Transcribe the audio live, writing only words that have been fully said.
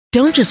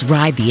Don't just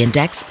ride the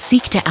index,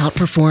 seek to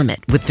outperform it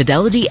with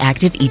Fidelity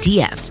Active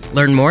ETFs.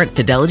 Learn more at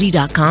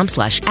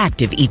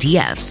fidelity.com/active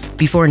ETFs.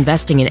 Before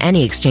investing in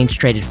any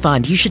exchange-traded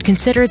fund, you should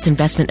consider its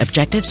investment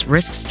objectives,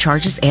 risks,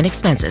 charges, and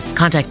expenses.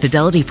 Contact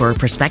Fidelity for a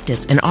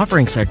prospectus, an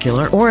offering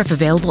circular, or if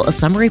available, a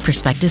summary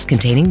prospectus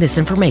containing this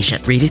information.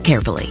 Read it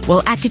carefully.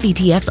 While active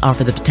ETFs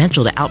offer the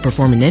potential to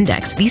outperform an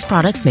index, these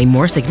products may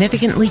more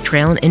significantly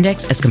trail an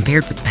index as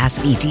compared with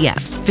passive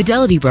ETFs.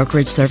 Fidelity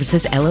Brokerage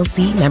Services,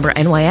 LLC, member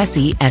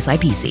NYSE,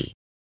 SIPC.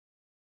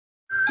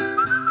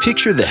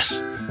 Picture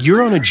this.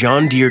 You're on a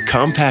John Deere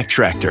compact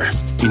tractor,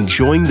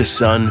 enjoying the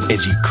sun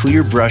as you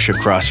clear brush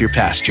across your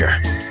pasture.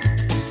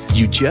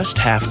 You just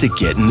have to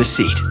get in the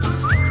seat.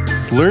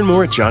 Learn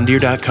more at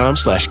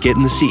johndeere.com/get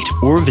in the seat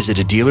or visit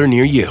a dealer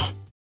near you.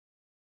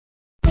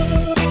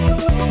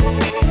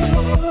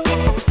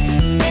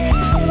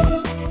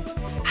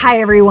 Hi,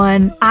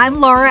 everyone.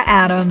 I'm Laura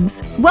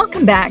Adams.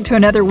 Welcome back to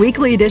another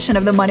weekly edition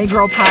of the Money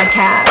Girl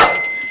Podcast.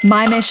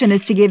 My mission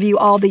is to give you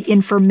all the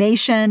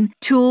information,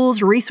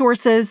 tools,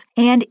 resources,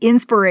 and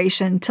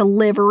inspiration to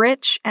live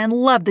rich and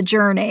love the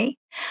journey.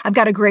 I've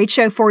got a great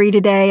show for you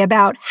today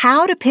about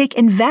how to pick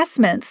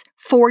investments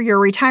for your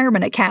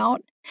retirement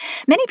account.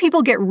 Many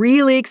people get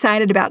really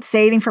excited about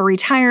saving for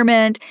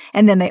retirement,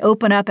 and then they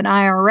open up an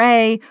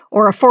IRA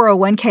or a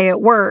 401k at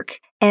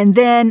work, and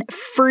then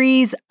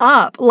freeze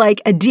up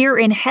like a deer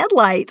in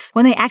headlights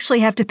when they actually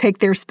have to pick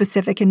their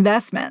specific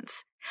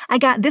investments. I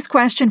got this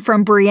question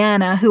from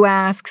Brianna, who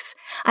asks,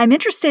 I'm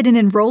interested in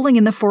enrolling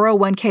in the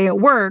 401k at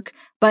work,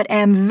 but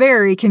am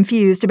very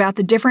confused about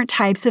the different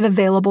types of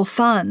available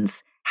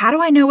funds. How do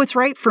I know what's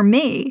right for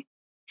me?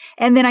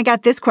 And then I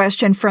got this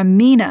question from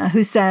Mina,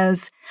 who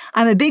says,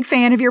 I'm a big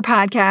fan of your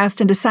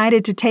podcast and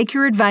decided to take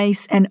your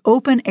advice and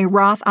open a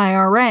Roth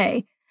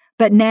IRA.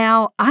 But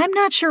now I'm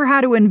not sure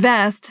how to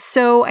invest,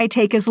 so I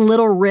take as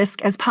little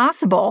risk as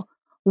possible.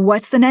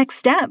 What's the next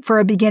step for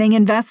a beginning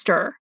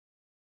investor?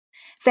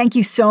 Thank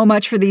you so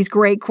much for these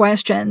great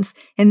questions.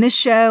 In this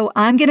show,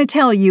 I'm going to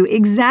tell you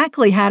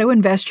exactly how to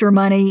invest your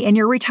money in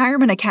your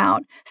retirement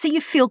account so you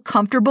feel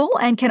comfortable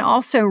and can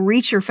also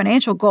reach your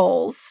financial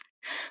goals.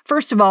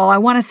 First of all, I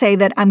want to say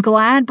that I'm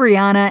glad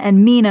Brianna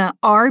and Mina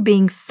are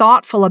being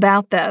thoughtful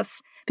about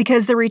this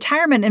because the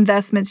retirement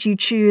investments you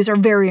choose are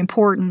very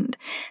important.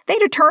 They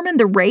determine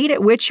the rate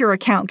at which your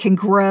account can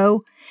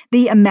grow,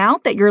 the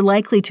amount that you're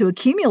likely to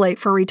accumulate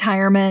for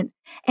retirement,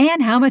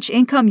 and how much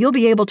income you'll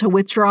be able to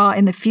withdraw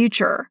in the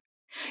future.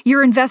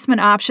 Your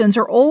investment options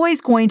are always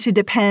going to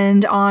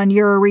depend on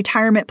your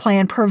retirement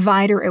plan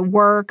provider at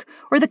work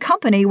or the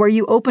company where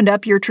you opened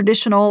up your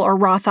traditional or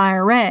Roth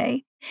IRA.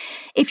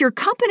 If your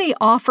company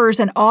offers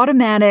an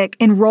automatic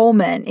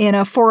enrollment in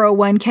a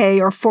 401k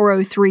or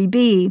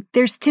 403b,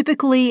 there's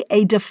typically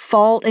a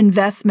default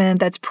investment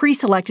that's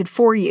pre-selected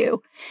for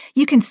you.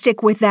 You can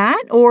stick with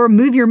that or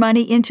move your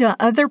money into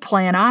other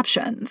plan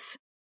options.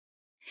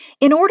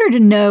 In order to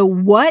know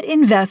what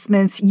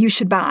investments you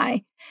should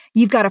buy,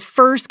 you've got to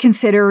first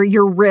consider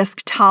your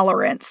risk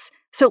tolerance.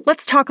 So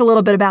let's talk a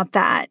little bit about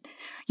that.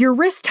 Your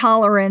risk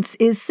tolerance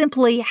is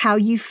simply how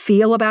you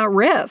feel about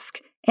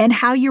risk and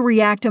how you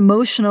react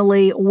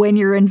emotionally when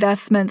your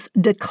investments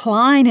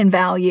decline in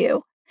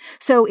value.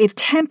 So if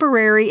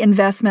temporary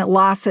investment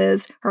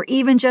losses, or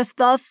even just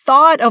the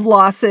thought of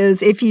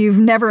losses if you've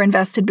never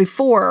invested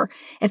before,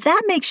 if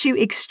that makes you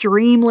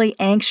extremely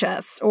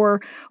anxious or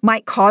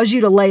might cause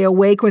you to lay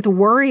awake with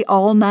worry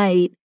all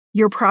night,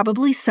 you're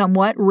probably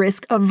somewhat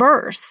risk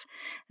averse.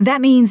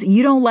 That means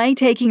you don't like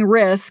taking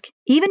risk,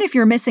 even if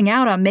you're missing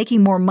out on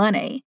making more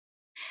money.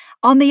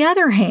 On the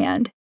other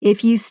hand,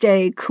 if you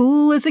stay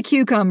cool as a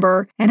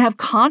cucumber and have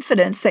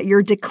confidence that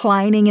your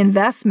declining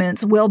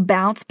investments will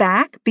bounce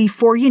back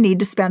before you need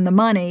to spend the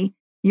money,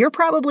 you're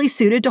probably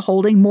suited to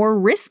holding more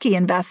risky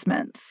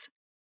investments.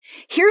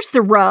 Here's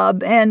the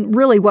rub, and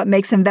really what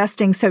makes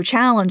investing so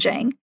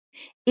challenging.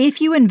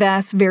 If you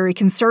invest very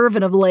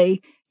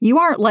conservatively, you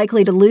aren't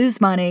likely to lose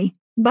money,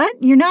 but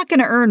you're not going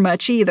to earn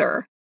much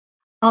either.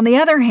 On the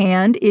other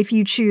hand, if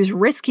you choose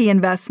risky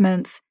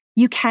investments,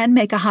 you can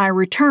make a high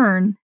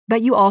return,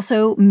 but you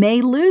also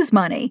may lose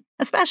money,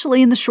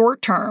 especially in the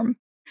short term.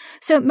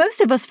 So most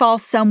of us fall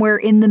somewhere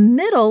in the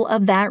middle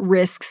of that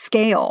risk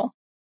scale.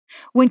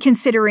 When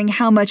considering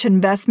how much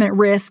investment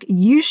risk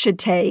you should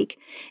take,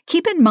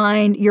 keep in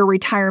mind your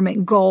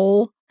retirement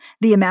goal,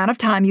 the amount of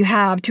time you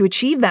have to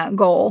achieve that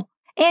goal,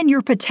 and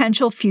your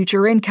potential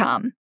future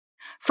income.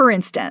 For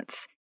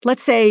instance,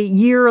 let's say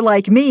you're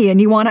like me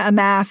and you want to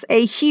amass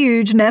a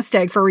huge nest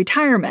egg for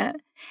retirement.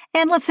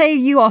 And let's say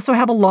you also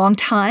have a long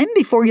time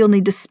before you'll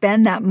need to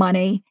spend that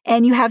money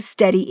and you have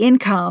steady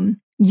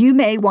income. You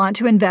may want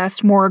to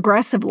invest more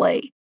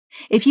aggressively.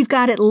 If you've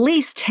got at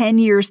least 10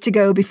 years to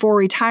go before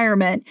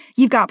retirement,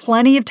 you've got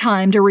plenty of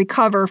time to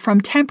recover from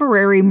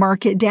temporary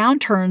market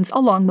downturns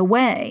along the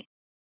way.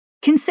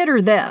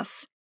 Consider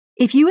this.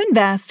 If you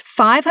invest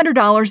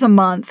 $500 a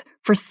month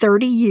for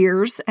 30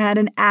 years at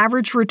an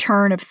average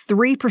return of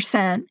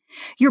 3%,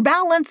 your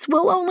balance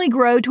will only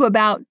grow to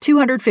about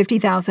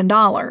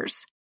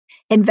 $250,000.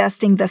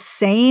 Investing the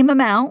same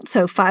amount,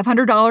 so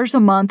 $500 a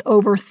month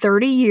over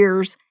 30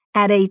 years,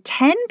 at a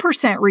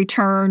 10%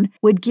 return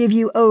would give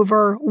you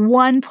over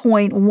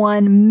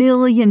 $1.1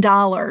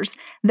 million.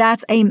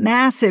 That's a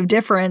massive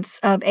difference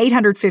of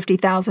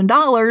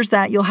 $850,000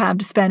 that you'll have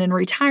to spend in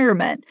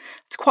retirement.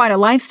 It's quite a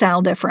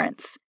lifestyle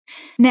difference.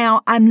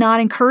 Now, I'm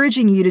not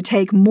encouraging you to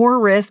take more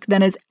risk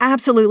than is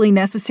absolutely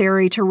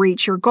necessary to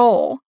reach your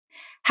goal.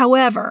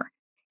 However,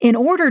 in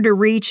order to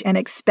reach an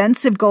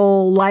expensive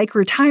goal like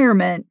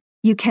retirement,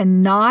 you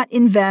cannot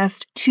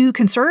invest too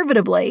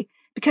conservatively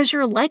because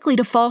you're likely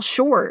to fall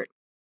short.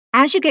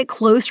 As you get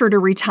closer to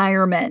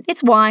retirement,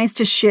 it's wise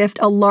to shift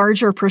a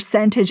larger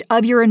percentage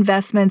of your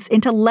investments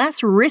into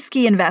less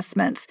risky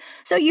investments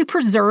so you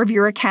preserve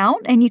your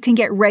account and you can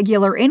get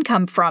regular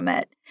income from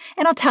it.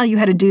 And I'll tell you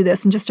how to do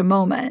this in just a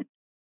moment.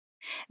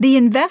 The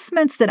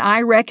investments that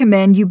I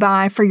recommend you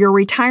buy for your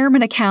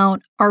retirement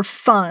account are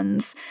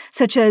funds,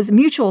 such as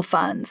mutual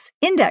funds,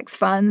 index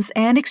funds,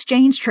 and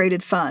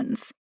exchange-traded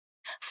funds.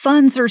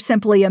 Funds are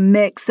simply a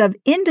mix of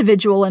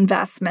individual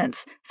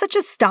investments, such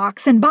as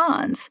stocks and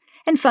bonds,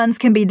 and funds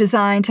can be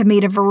designed to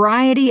meet a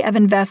variety of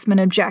investment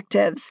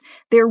objectives.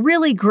 They're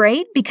really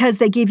great because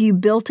they give you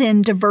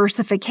built-in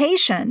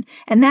diversification,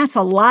 and that's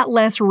a lot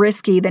less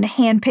risky than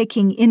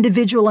handpicking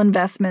individual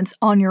investments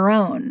on your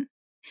own.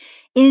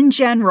 In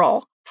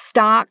general,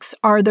 stocks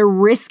are the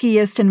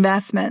riskiest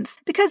investments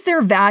because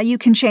their value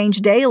can change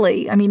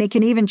daily. It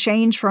can even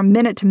change from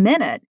minute to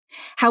minute.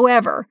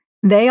 However,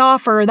 they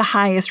offer the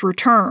highest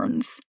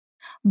returns.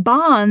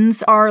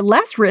 Bonds are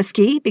less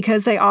risky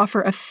because they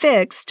offer a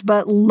fixed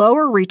but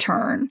lower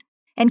return.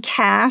 And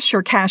cash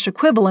or cash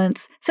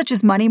equivalents, such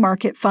as money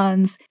market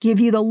funds, give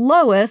you the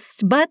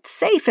lowest but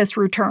safest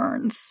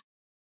returns.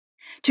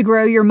 To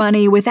grow your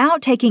money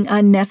without taking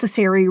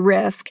unnecessary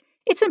risk,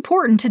 it's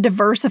important to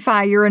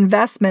diversify your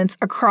investments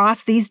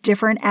across these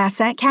different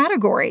asset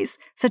categories,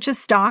 such as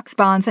stocks,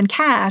 bonds, and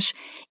cash,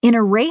 in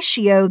a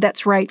ratio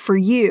that's right for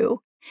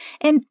you.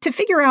 And to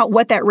figure out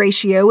what that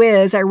ratio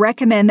is, I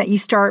recommend that you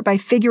start by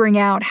figuring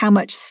out how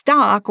much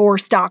stock or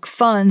stock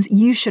funds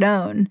you should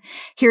own.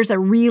 Here's a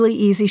really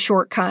easy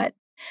shortcut.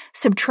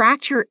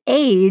 Subtract your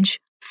age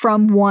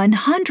from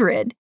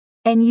 100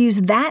 and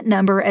use that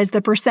number as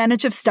the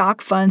percentage of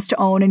stock funds to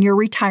own in your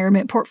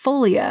retirement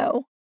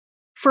portfolio.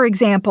 For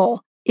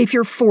example, if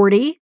you're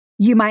 40,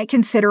 you might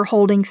consider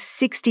holding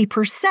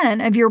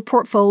 60% of your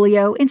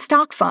portfolio in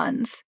stock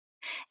funds.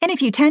 And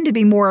if you tend to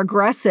be more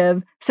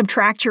aggressive,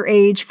 subtract your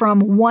age from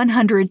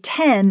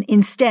 110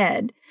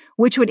 instead,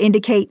 which would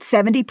indicate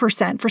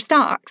 70% for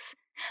stocks.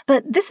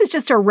 But this is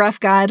just a rough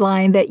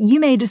guideline that you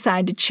may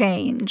decide to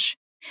change.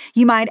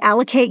 You might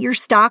allocate your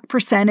stock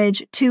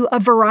percentage to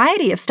a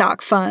variety of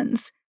stock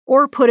funds,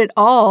 or put it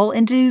all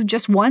into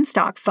just one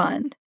stock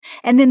fund.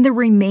 And then the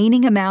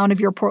remaining amount of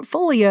your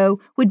portfolio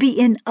would be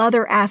in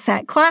other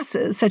asset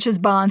classes, such as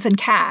bonds and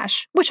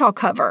cash, which I'll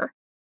cover.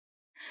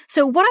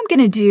 So what I'm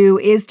going to do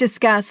is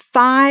discuss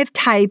 5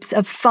 types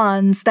of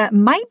funds that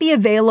might be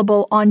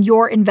available on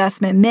your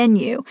investment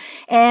menu.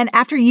 And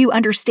after you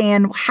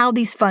understand how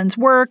these funds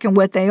work and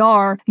what they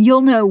are,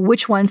 you'll know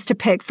which ones to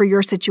pick for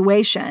your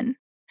situation.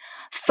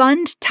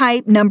 Fund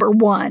type number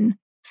 1,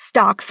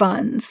 stock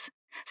funds.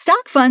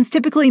 Stock funds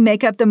typically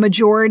make up the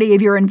majority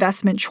of your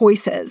investment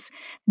choices.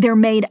 They're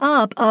made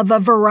up of a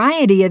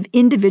variety of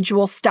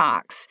individual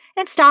stocks,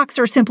 and stocks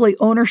are simply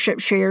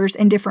ownership shares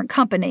in different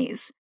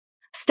companies.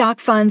 Stock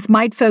funds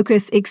might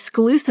focus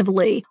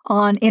exclusively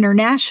on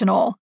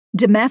international,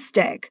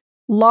 domestic,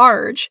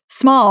 large,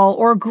 small,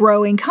 or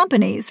growing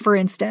companies, for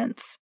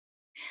instance.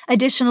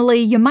 Additionally,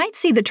 you might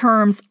see the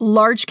terms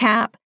large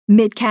cap,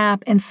 mid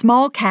cap, and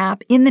small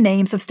cap in the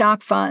names of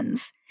stock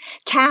funds.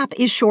 Cap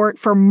is short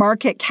for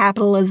market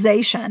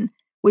capitalization,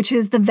 which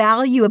is the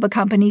value of a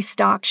company's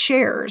stock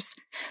shares.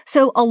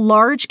 So a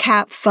large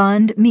cap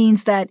fund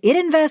means that it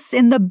invests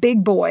in the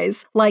big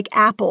boys like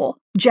Apple,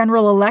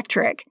 General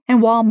Electric,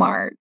 and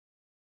Walmart.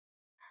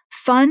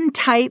 Fund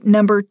type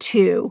number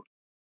 2,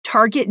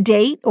 target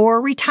date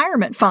or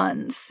retirement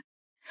funds.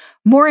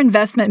 More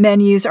investment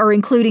menus are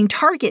including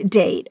target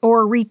date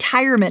or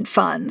retirement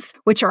funds,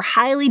 which are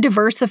highly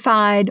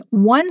diversified,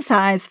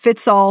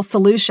 one-size-fits-all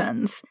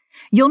solutions.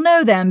 You'll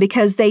know them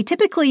because they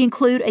typically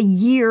include a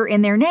year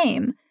in their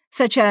name,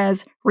 such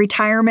as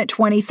Retirement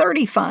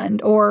 2030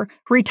 Fund or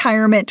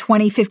Retirement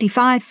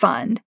 2055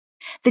 Fund.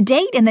 The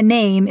date in the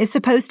name is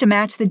supposed to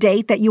match the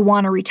date that you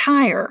want to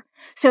retire.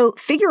 So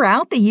figure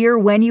out the year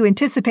when you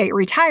anticipate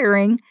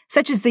retiring,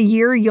 such as the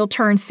year you'll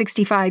turn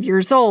 65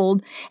 years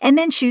old, and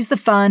then choose the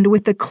fund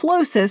with the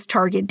closest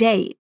target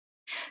date.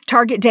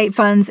 Target date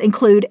funds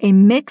include a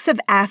mix of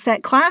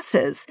asset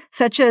classes,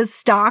 such as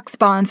stocks,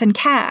 bonds, and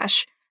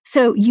cash,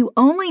 so you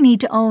only need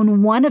to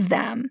own one of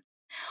them.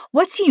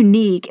 What's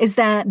unique is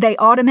that they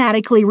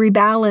automatically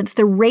rebalance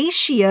the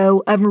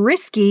ratio of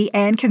risky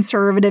and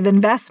conservative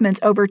investments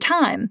over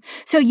time,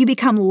 so you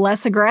become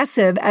less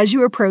aggressive as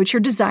you approach your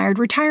desired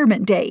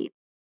retirement date.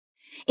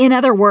 In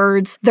other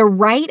words, the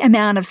right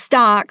amount of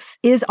stocks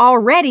is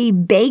already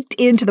baked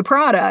into the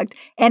product,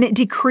 and it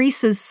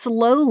decreases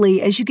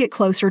slowly as you get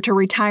closer to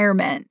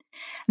retirement.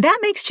 That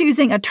makes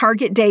choosing a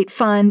target date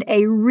fund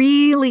a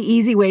really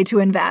easy way to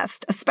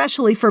invest,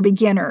 especially for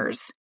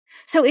beginners.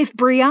 So if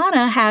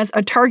Brianna has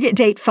a target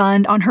date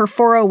fund on her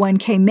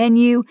 401k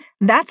menu,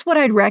 that's what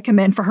I'd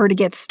recommend for her to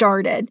get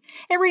started.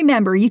 And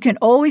remember, you can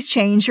always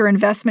change your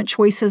investment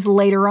choices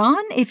later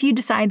on if you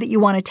decide that you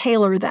want to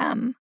tailor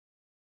them.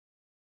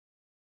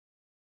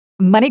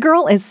 Money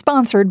Girl is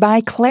sponsored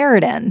by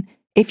Claritin.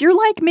 If you're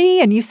like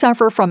me and you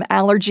suffer from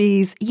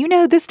allergies, you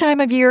know this time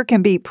of year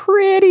can be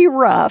pretty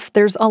rough.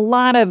 There's a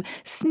lot of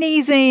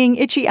sneezing,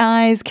 itchy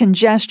eyes,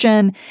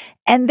 congestion,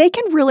 and they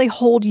can really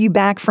hold you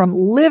back from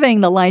living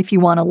the life you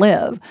want to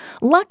live.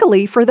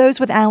 Luckily, for those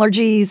with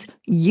allergies,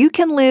 you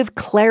can live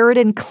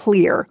Claritin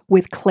Clear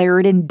with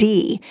Claritin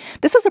D.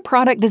 This is a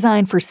product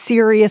designed for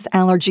serious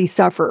allergy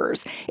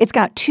sufferers. It's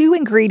got 2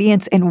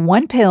 ingredients in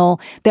one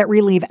pill that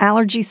relieve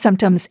allergy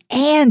symptoms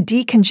and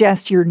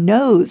decongest your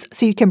nose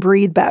so you can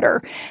breathe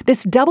better.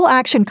 This double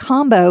action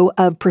combo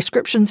of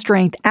prescription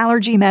strength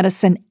allergy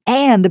medicine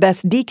and the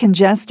best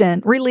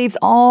decongestant relieves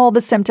all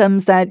the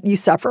symptoms that you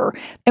suffer.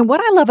 And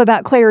what I love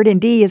about Claritin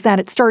D is that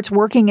it starts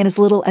working in as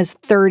little as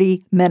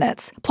 30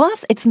 minutes.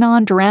 Plus, it's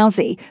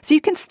non-drowsy, so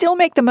you can still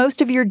make the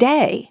most of your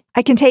day.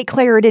 I can take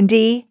Claritin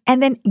D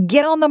and then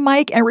get on the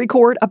mic and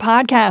record a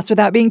podcast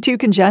without being too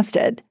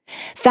congested.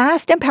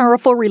 Fast and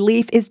powerful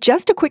relief is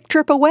just a quick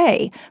trip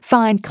away.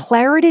 Find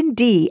Claritin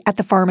D at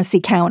the pharmacy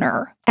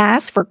counter.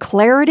 Ask for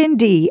Claritin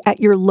D at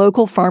your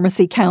local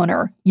pharmacy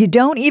counter. You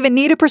don't even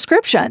need a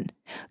prescription.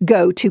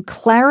 Go to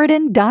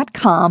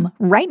Claritin.com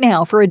right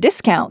now for a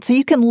discount so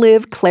you can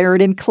live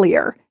Claritin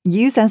Clear.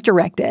 Use as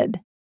directed.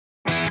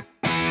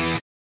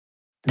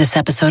 This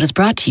episode is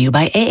brought to you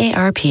by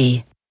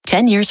AARP.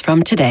 10 years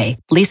from today,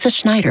 Lisa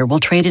Schneider will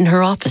trade in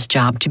her office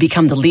job to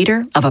become the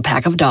leader of a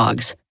pack of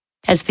dogs.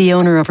 As the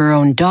owner of her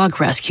own dog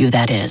rescue,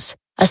 that is.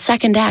 A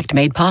second act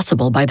made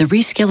possible by the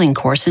reskilling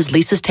courses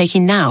Lisa's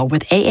taking now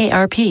with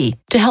AARP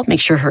to help make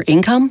sure her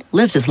income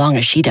lives as long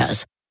as she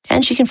does.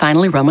 And she can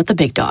finally run with the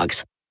big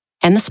dogs.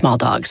 And the small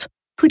dogs,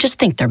 who just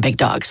think they're big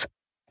dogs.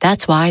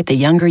 That's why the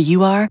younger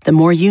you are, the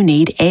more you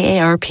need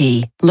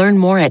AARP. Learn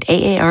more at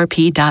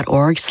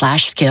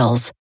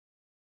aarp.org/skills.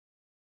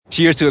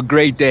 Cheers to a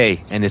great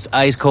day and this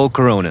ice-cold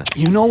Corona.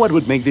 You know what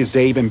would make this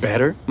day even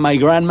better? My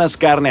grandma's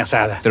carne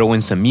asada. Throw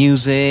in some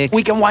music.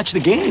 We can watch the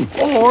game.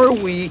 Or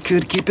we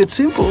could keep it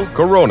simple.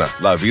 Corona,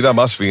 la vida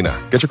más fina.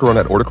 Get your Corona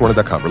at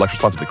ordercorona.com. Relax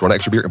responsibly. Corona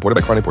Extra Beer, imported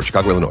by Crown Imports,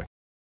 Chicago, Illinois.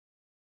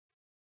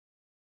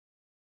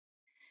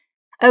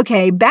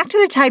 Okay, back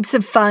to the types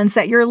of funds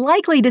that you're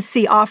likely to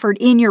see offered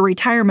in your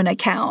retirement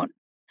account.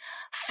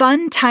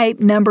 Fund type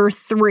number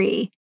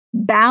 3,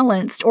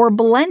 balanced or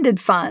blended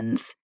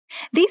funds.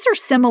 These are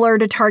similar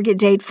to target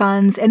date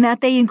funds in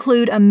that they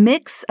include a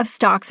mix of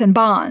stocks and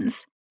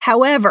bonds.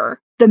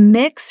 However, the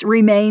mix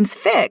remains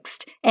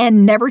fixed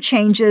and never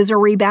changes or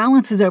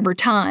rebalances over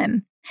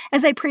time.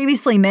 As I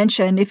previously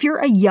mentioned, if you're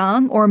a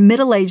young or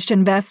middle-aged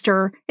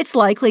investor, it's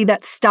likely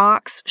that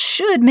stocks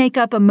should make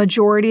up a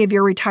majority of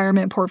your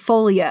retirement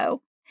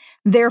portfolio.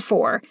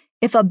 Therefore,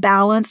 if a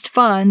balanced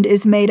fund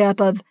is made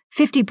up of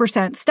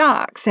 50%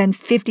 stocks and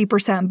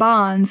 50%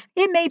 bonds,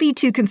 it may be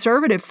too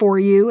conservative for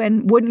you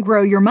and wouldn't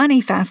grow your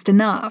money fast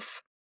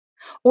enough.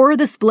 Or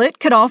the split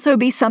could also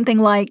be something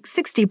like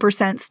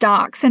 60%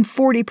 stocks and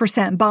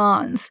 40%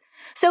 bonds.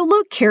 So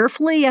look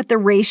carefully at the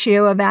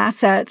ratio of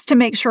assets to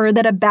make sure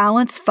that a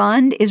balanced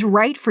fund is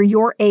right for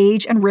your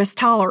age and risk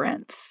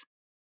tolerance.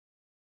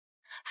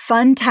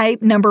 Fund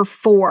type number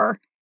 4,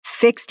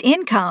 fixed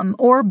income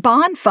or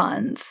bond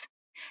funds.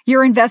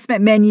 Your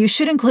investment menu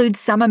should include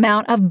some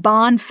amount of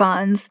bond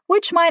funds,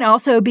 which might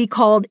also be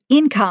called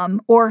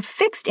income or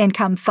fixed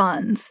income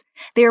funds.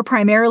 They are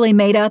primarily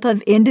made up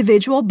of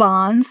individual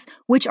bonds,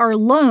 which are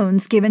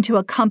loans given to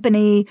a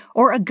company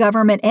or a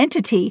government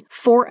entity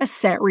for a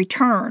set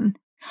return.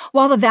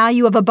 While the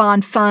value of a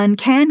bond fund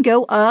can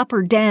go up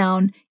or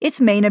down, its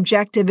main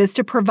objective is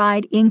to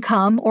provide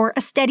income or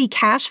a steady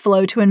cash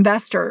flow to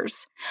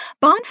investors.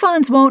 Bond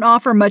funds won't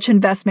offer much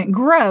investment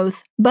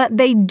growth, but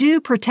they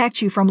do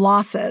protect you from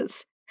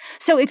losses.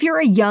 So if you're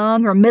a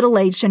young or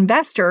middle-aged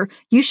investor,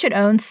 you should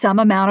own some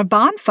amount of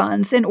bond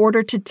funds in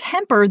order to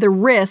temper the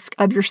risk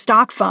of your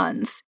stock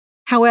funds.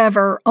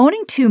 However,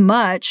 owning too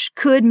much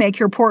could make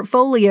your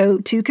portfolio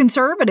too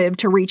conservative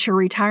to reach your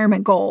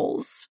retirement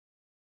goals.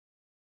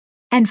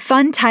 And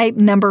fund type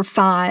number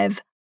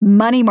 5,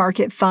 money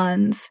market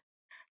funds.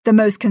 The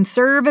most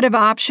conservative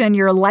option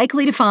you're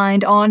likely to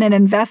find on an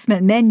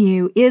investment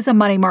menu is a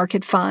money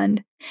market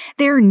fund.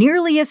 They're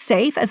nearly as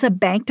safe as a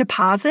bank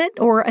deposit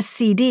or a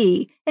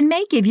CD and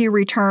may give you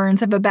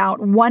returns of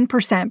about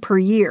 1% per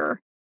year.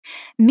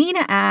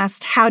 Mina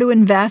asked how to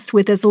invest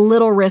with as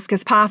little risk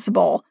as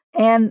possible,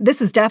 and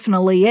this is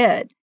definitely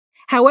it.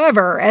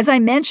 However, as I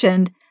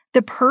mentioned,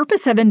 the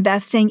purpose of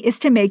investing is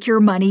to make your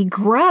money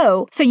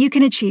grow so you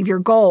can achieve your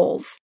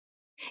goals.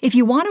 If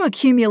you want to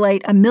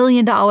accumulate $1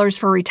 million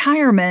for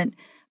retirement,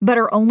 but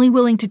are only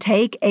willing to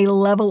take a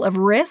level of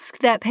risk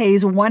that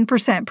pays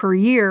 1% per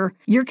year,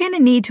 you're going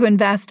to need to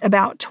invest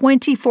about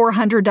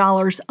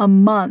 $2,400 a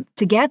month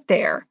to get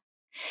there.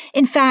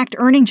 In fact,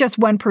 earning just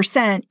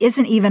 1%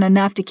 isn't even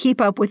enough to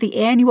keep up with the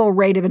annual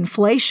rate of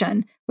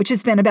inflation, which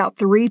has been about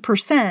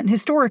 3%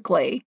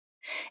 historically.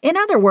 In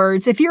other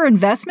words, if your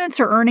investments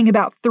are earning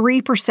about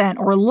 3%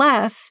 or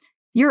less,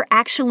 you're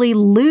actually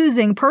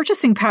losing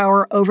purchasing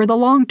power over the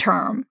long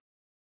term.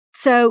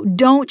 So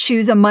don't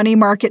choose a money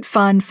market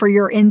fund for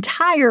your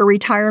entire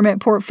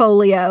retirement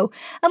portfolio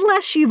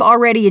unless you've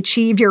already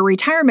achieved your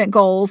retirement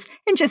goals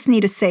and just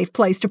need a safe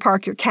place to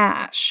park your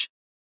cash.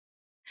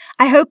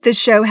 I hope this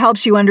show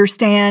helps you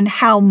understand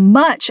how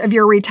much of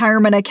your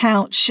retirement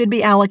account should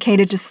be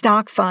allocated to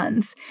stock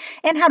funds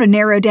and how to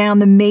narrow down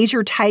the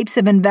major types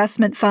of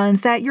investment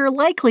funds that you're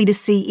likely to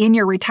see in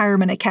your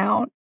retirement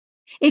account.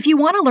 If you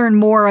want to learn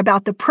more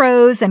about the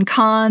pros and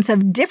cons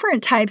of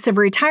different types of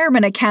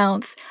retirement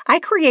accounts, I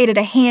created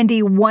a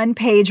handy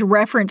one-page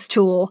reference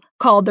tool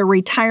called the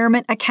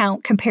Retirement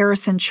Account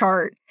Comparison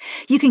Chart.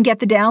 You can get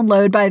the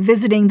download by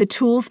visiting the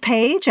tools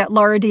page at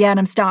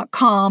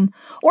lauradadams.com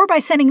or by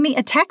sending me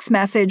a text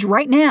message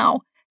right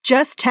now.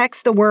 Just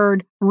text the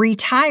word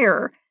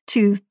RETIRE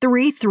to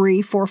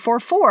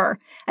 33444.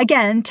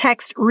 Again,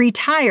 text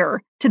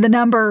RETIRE to the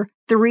number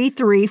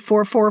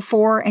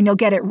 33444 and you'll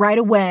get it right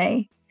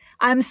away.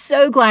 I'm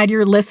so glad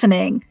you're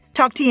listening.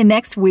 Talk to you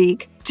next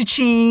week.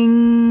 Cha-ching!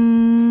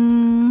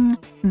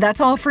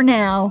 That's all for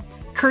now.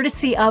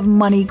 Courtesy of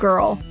Money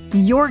Girl,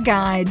 your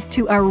guide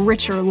to a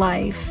richer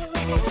life.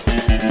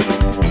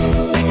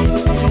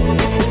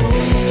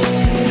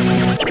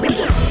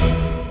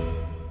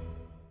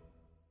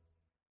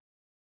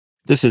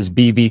 This is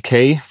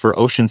BVK for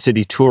Ocean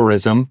City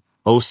Tourism,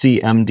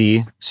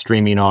 OCMD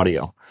Streaming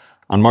Audio.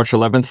 On March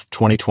 11th,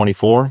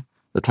 2024,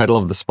 the title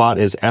of the spot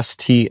is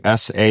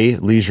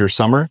STSA Leisure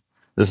Summer.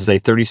 This is a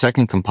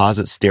 30-second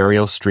composite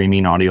stereo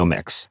streaming audio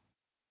mix.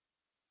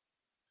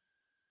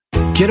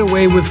 Get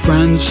away with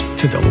friends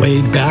to the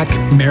laid-back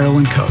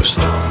Maryland coast,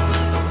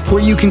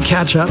 where you can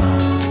catch up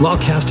while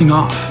casting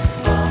off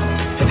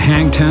and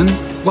hang 10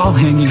 while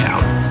hanging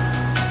out,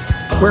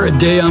 where a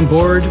day on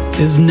board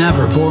is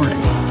never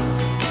boring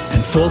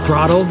and full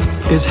throttle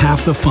is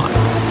half the fun,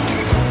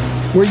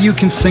 where you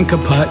can sink a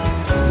putt,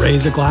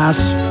 raise a glass,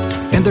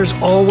 and there's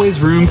always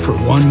room for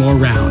one more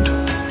round.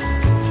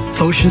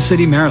 Ocean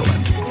City,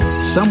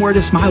 Maryland. Somewhere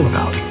to smile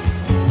about.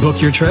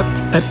 Book your trip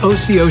at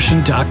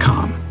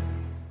OCOcean.com.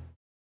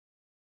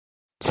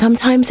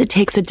 Sometimes it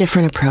takes a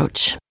different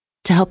approach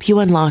to help you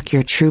unlock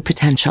your true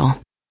potential.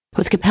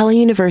 With Capella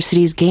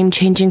University's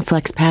game-changing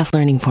FlexPath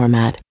learning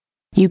format,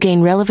 you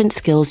gain relevant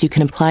skills you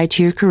can apply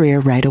to your career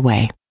right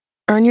away.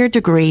 Earn your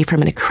degree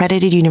from an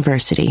accredited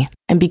university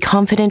and be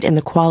confident in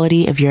the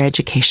quality of your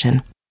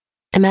education.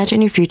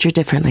 Imagine your future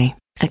differently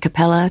at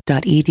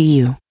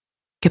capella.edu.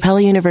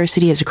 Capella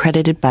University is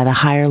accredited by the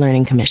Higher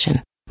Learning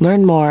Commission.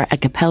 Learn more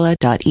at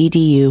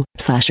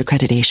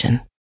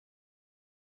capella.edu/accreditation.